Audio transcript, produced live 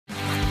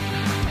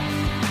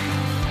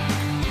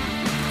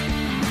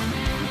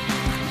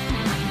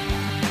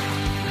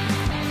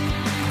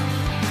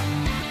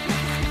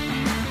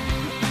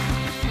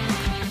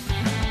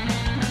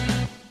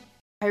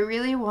I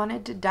really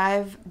wanted to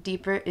dive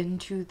deeper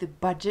into the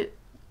budget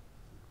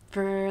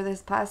for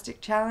this plastic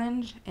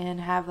challenge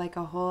and have like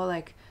a whole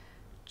like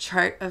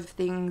chart of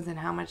things and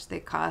how much they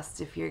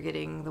cost if you're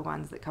getting the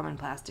ones that come in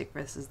plastic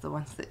versus the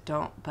ones that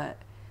don't. But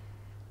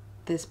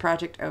this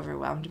project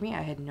overwhelmed me.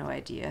 I had no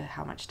idea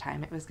how much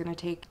time it was going to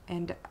take,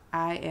 and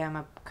I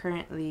am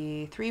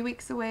currently 3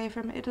 weeks away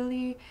from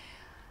Italy.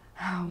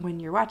 When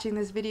you're watching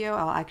this video,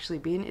 I'll actually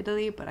be in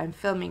Italy, but I'm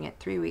filming it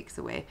 3 weeks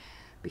away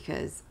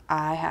because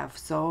I have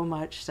so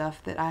much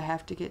stuff that I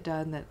have to get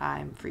done that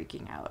I'm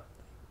freaking out.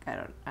 I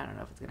don't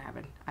know if it's gonna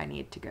happen. I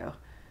need to go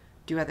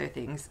do other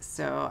things,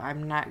 so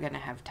I'm not gonna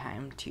have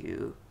time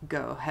to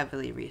go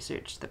heavily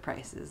research the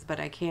prices, but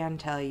I can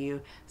tell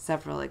you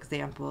several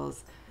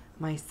examples.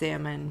 My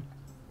salmon,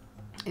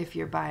 if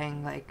you're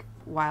buying like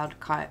wild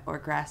caught or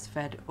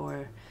grass-fed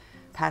or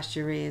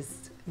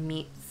pasture-raised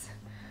meats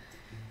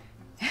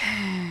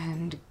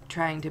and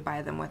trying to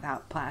buy them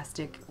without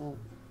plastic,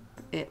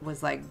 it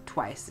was like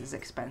twice as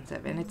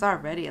expensive, and it's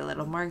already a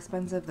little more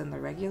expensive than the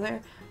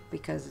regular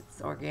because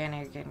it's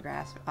organic and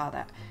grass, all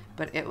that,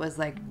 but it was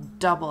like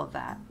double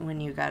that when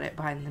you got it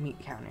behind the meat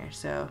counter.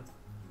 So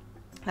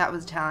that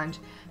was a challenge.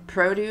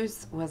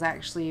 Produce was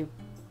actually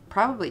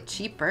probably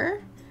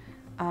cheaper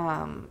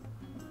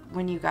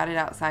when you got it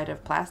outside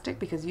of plastic,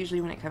 because usually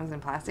when it comes in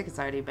plastic it's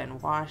already been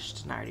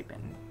washed and already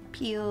been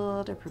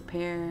peeled or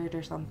prepared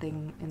or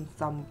something in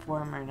some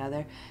form or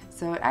another.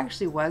 So it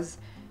actually was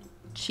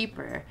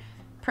cheaper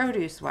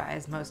produce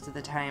wise most of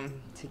the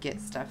time to get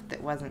stuff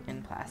that wasn't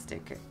in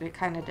plastic. It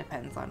kind of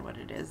depends on what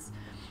it is.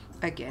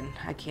 Again,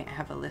 I can't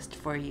have a list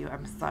for you,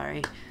 I'm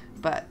sorry,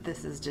 but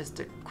this is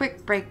just a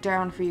quick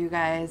breakdown for you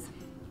guys.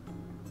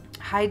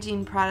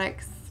 Hygiene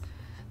products.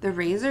 The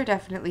razor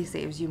definitely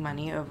saves you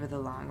money over the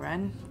long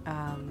run,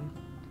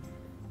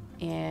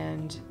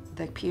 and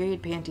the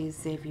period panties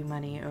save you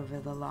money over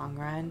the long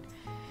run.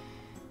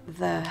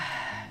 The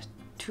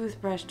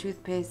toothbrush,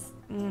 toothpaste,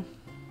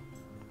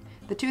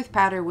 the tooth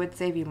powder would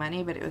save you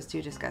money, but it was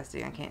too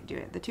disgusting. I can't do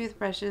it. The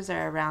toothbrushes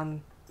are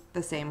around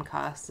the same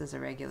cost as a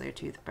regular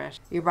toothbrush.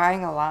 You're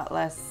buying a lot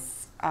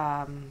less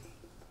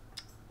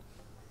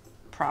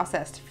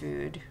processed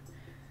food,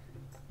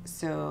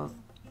 so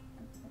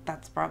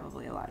that's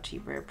probably a lot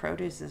cheaper.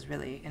 Produce is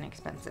really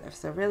inexpensive.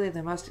 So really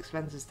the most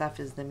expensive stuff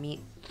is the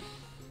meat.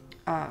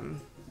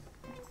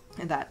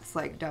 And that's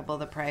like double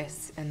the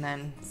price, and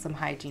then some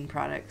hygiene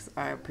products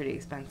are pretty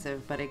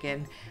expensive, but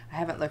again, I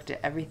haven't looked at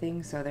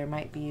everything, so there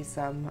might be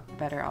some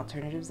better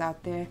alternatives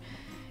out there.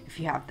 If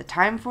you have the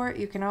time for it,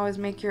 you can always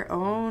make your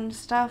own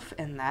stuff,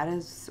 and that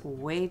is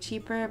way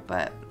cheaper,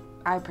 but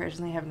I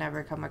personally have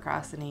never come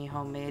across any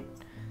homemade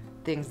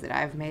things that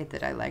I've made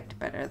that I liked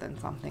better than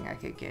something I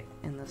could get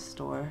in the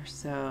store.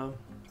 So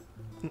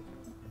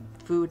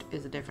food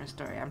is a different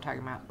story. I'm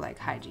talking about like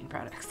hygiene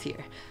products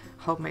here.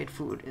 Homemade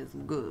food is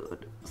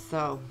good.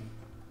 So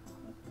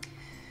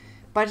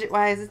budget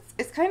wise,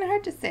 it's kind of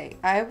hard to say.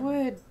 I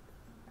would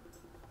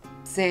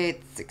say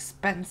it's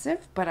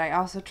expensive, but I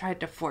also tried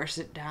to force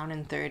it down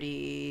in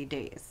 30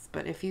 days.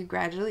 But if you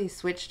gradually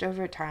switched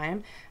over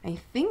time, I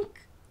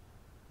think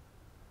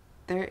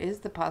there is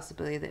the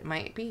possibility that it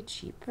might be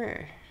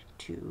cheaper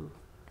to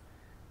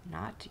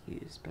not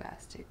use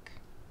plastic.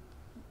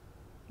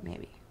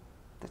 Maybe.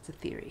 That's a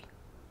theory.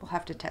 We'll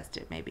have to test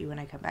it maybe when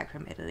I come back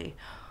from Italy,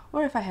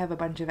 or if I have a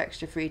bunch of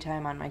extra free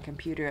time on my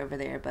computer over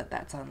there, but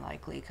that's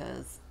unlikely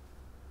because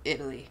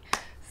Italy.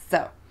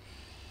 So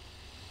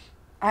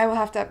I will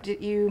have to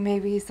update you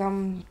maybe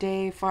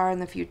someday far in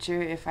the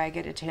future if I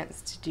get a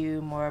chance to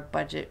do more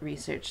budget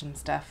research and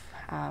stuff,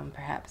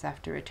 perhaps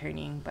after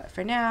returning. But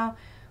for now,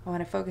 I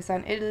want to focus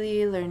on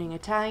Italy, learning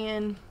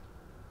Italian,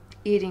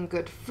 eating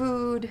good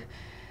food.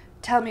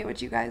 Tell me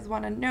what you guys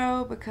want to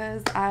know,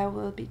 because I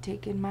will be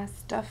taking my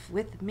stuff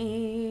with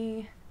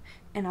me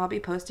and I'll be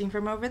posting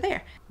from over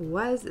there.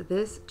 Was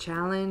this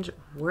challenge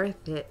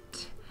worth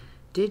it?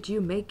 Did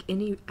you make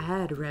any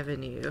ad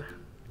revenue?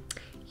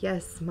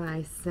 Yes,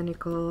 my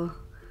cynical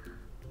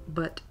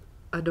but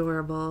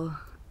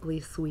adorably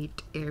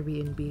sweet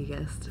Airbnb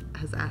guest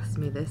has asked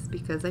me this,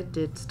 because I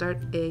did start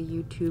a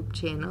YouTube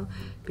channel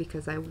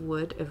because I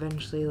would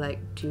eventually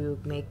like to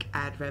make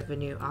ad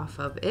revenue off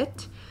of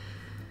it.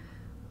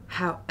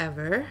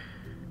 However,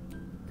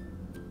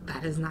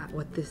 that is not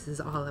what this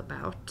is all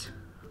about.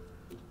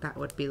 That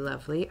would be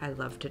lovely. I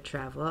love to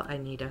travel. I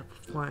need a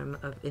form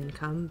of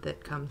income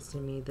that comes to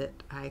me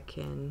that I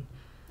can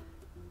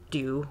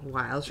do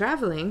while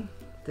traveling.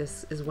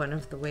 This is one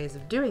of the ways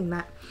of doing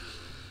that.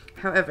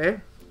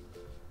 However,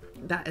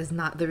 that is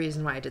not the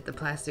reason why I did the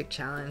plastic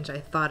challenge.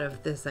 I thought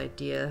of this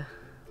idea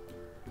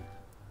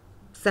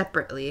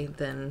separately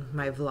than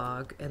my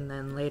vlog, and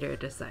then later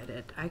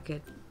decided I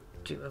could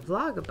do a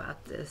vlog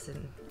about this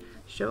and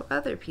show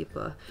other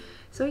people.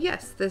 So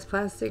yes, this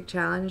plastic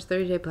challenge,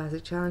 30-day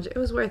plastic challenge, it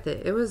was worth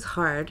it. It was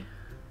hard,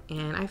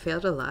 and I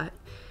failed a lot,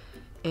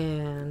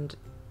 and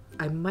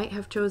I might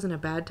have chosen a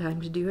bad time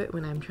to do it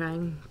when I'm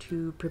trying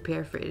to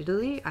prepare for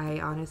Italy. I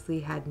honestly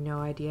had no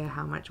idea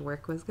how much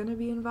work was going to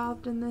be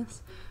involved in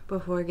this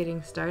before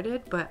getting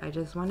started, but I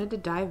just wanted to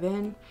dive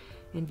in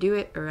and do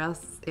it, or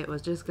else it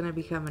was just gonna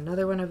become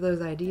another one of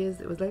those ideas.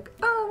 It was like,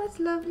 oh, that's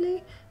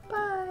lovely,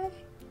 bye.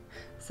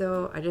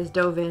 So I just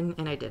dove in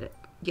and I did it.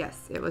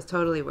 Yes, it was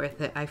totally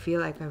worth it. I feel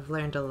like I've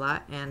learned a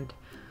lot, and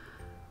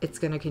it's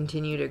gonna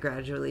continue to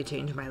gradually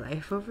change my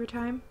life over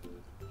time.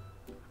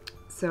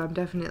 So I'm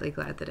definitely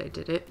glad that I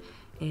did it.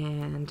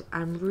 And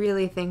I'm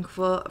really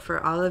thankful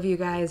for all of you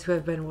guys who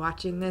have been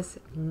watching this.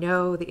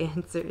 No, the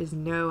answer is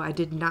no. I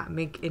did not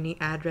make any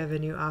ad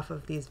revenue off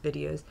of these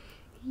videos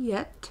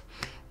yet.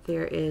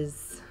 There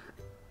is,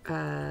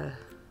 I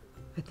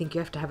think you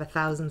have to have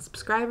 1,000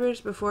 subscribers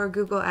before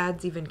Google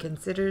Ads even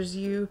considers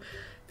you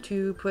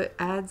to put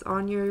ads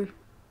on your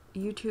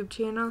YouTube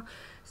channel.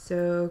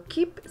 So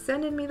keep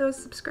sending me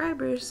those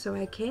subscribers so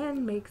I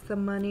can make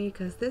some money,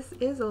 because this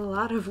is a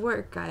lot of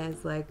work,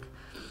 guys. Like,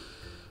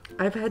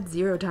 I've had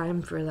zero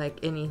time for like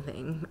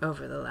anything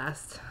over the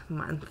last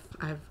month.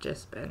 I've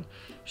just been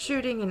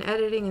shooting and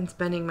editing and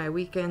spending my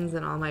weekends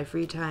and all my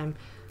free time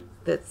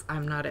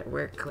I'm not at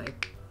work.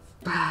 Like,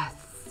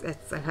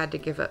 I've had to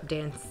give up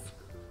dance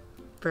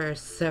for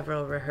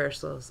several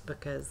rehearsals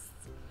because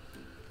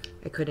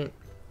I couldn't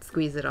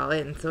squeeze it all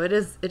in. So it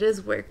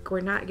is work.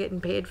 We're not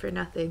getting paid for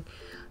nothing.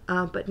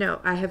 But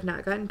no, I have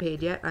not gotten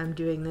paid yet. I'm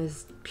doing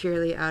this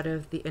purely out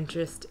of the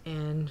interest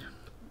and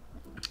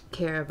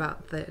care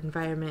about the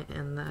environment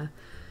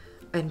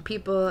and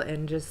people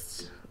and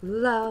just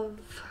love.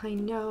 I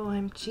know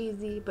I'm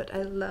cheesy, but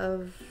I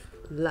love.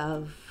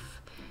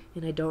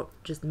 And I don't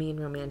just mean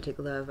romantic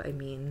love, I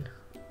mean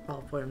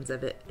all forms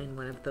of it. And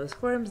one of those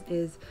forms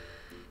is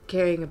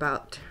caring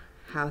about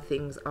how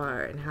things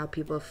are and how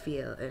people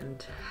feel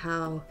and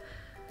how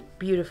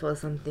beautiful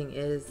something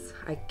is.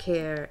 I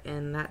care,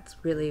 and that's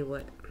really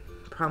what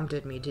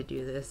prompted me to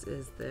do this,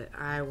 is that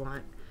I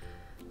want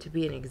to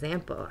be an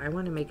example. I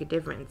want to make a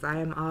difference. I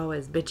am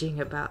always bitching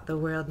about the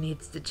world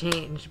needs to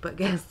change, but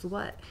guess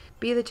what?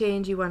 Be the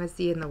change you want to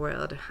see in the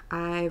world.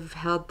 I've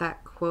held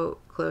that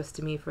quote close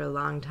to me for a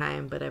long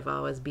time, but I've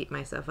always beat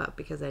myself up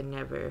because I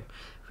never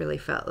really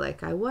felt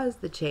like I was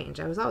the change.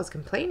 I was always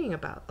complaining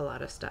about a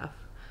lot of stuff,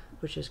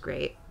 which is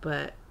great,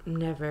 but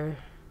never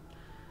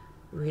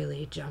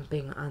really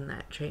jumping on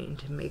that train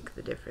to make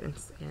the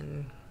difference.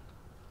 And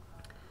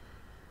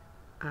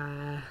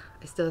I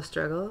still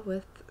struggle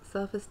with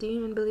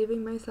self-esteem and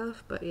believing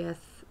myself, but yes,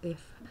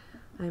 if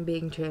I'm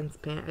being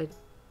transparent,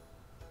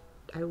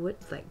 I would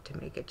like to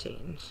make a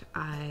change.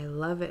 I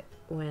love it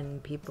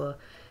when people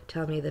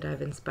tell me that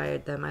I've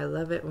inspired them. I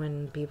love it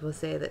when people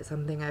say that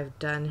something I've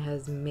done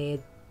has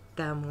made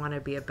them want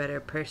to be a better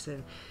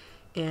person.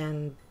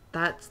 And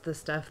that's the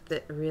stuff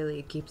that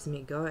really keeps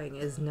me going,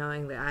 is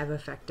knowing that I've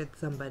affected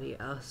somebody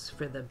else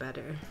for the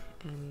better.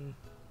 And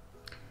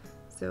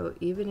so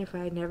even if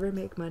I never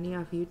make money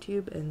off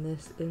YouTube and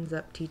this ends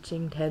up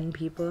teaching 10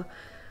 people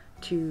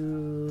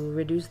to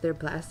reduce their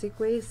plastic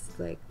waste,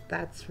 like,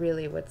 that's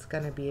really what's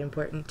going to be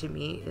important to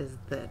me, is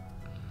that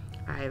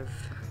I've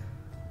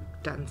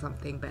done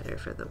something better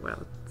for the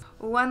world.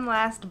 One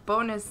last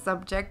bonus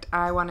subject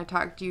I want to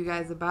talk to you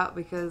guys about,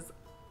 because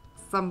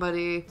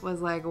somebody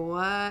was like,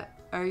 what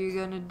are you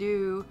gonna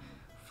do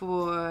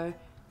for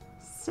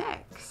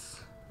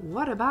sex?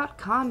 What about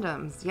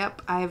condoms?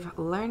 Yep, I've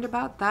learned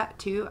about that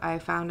too. I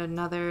found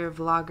another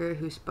vlogger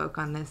who spoke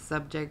on this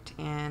subject,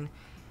 and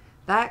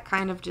that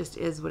kind of just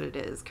is what it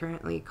is.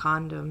 Currently,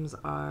 condoms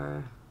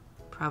are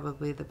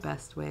probably the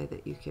best way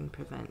that you can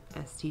prevent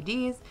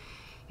STDs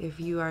if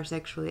you are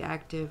sexually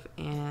active,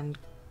 and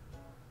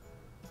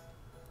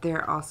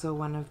they're also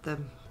one of the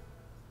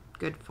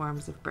good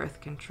forms of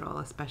birth control,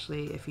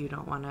 especially if you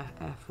don't want to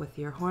F with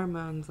your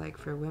hormones. Like,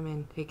 for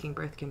women, taking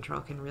birth control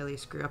can really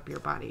screw up your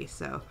body.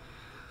 So,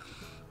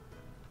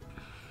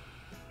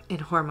 and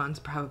hormones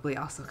probably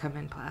also come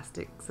in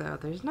plastic, so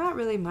there's not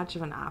really much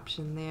of an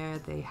option there.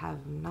 They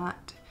have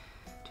not,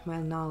 to my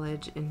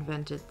knowledge,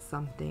 invented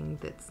something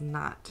that's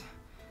not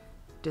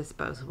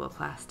disposable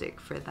plastic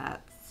for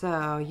that.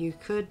 So you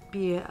could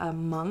be a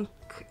monk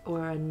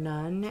or a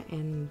nun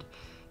and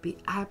be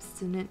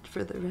abstinent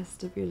for the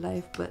rest of your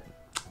life, but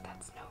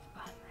that's no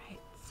fun, right?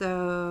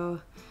 So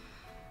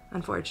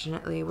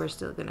unfortunately, we're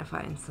still gonna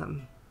find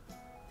some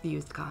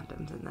used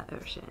condoms in the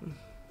ocean.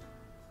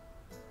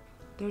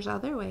 There's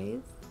other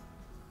ways.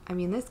 I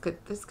mean, this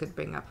could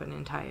bring up an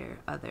entire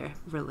other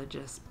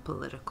religious,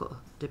 political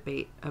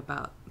debate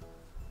about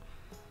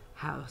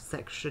how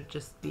sex should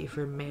just be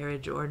for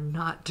marriage or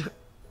not.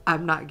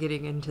 I'm not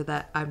getting into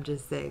that. I'm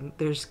just saying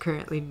there's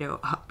currently no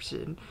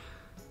option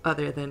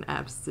other than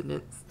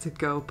abstinence to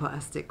go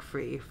plastic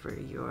free for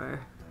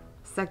your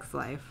sex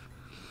life,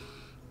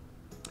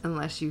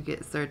 unless you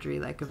get surgery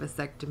like a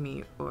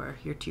vasectomy or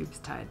your tubes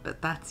tied.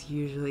 But that's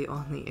usually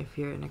only if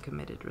you're in a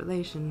committed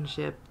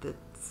relationship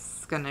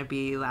that's gonna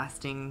be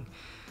lasting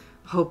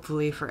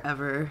hopefully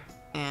forever,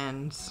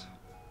 and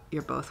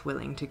you're both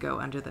willing to go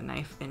under the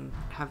knife and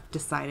have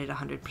decided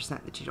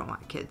 100% that you don't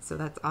want kids. So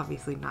that's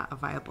obviously not a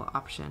viable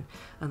option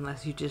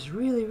unless you just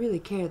really, really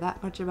care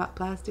that much about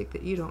plastic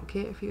that you don't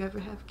care if you ever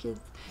have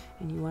kids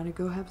and you want to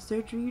go have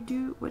surgery. You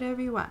do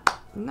whatever you want.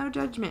 No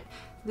judgment.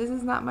 This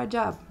is not my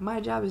job. My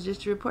job is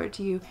just to report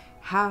to you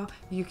how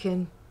you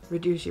can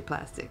reduce your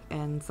plastic.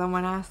 And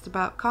someone asked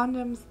about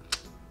condoms.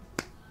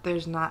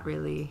 There's not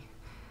really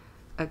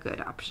a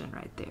good option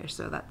right there.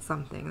 So that's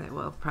something that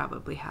will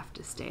probably have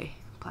to stay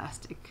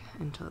plastic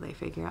until they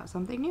figure out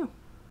something new.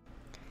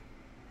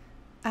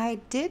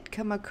 I did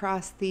come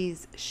across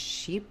these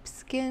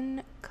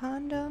sheepskin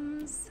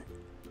condoms,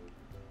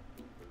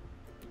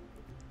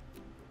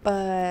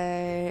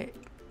 but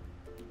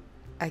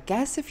I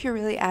guess if you're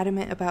really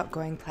adamant about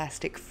going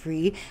plastic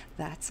free,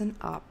 that's an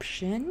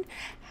option.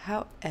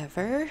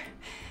 However,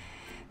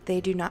 they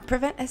do not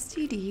prevent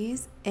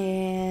STDs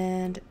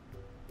and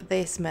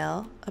they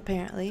smell,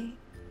 apparently.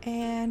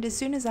 And as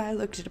soon as I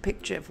looked at a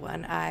picture of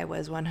one, I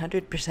was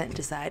 100%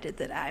 decided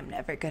that I'm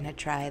never gonna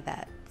try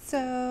that.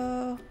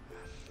 So,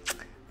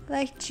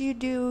 like you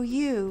do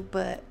you,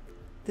 but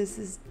this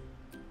is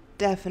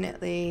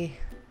definitely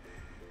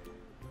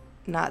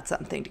not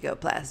something to go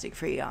plastic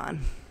free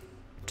on,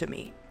 to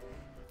me.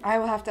 I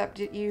will have to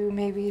update you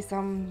maybe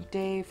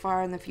someday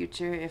far in the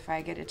future if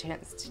I get a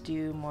chance to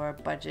do more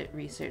budget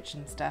research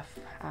and stuff,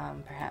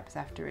 perhaps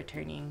after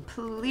returning.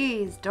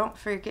 Please don't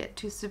forget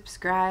to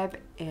subscribe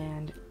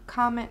and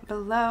comment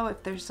below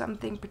if there's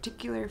something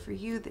particular for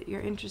you that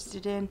you're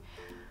interested in.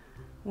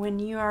 When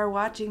you are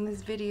watching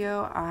this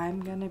video,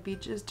 I'm gonna be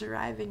just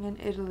arriving in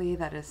Italy.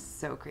 That is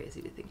so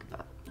crazy to think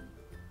about.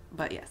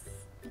 But yes,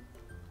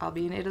 I'll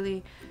be in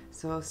Italy,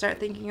 so start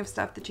thinking of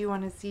stuff that you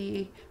want to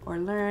see or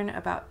learn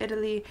about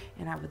Italy,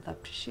 and I would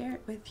love to share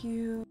it with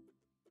you.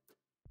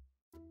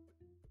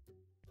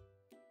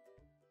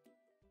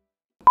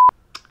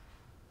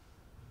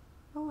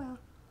 Oh well.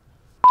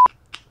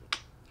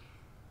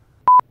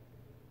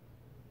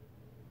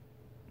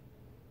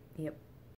 Yep.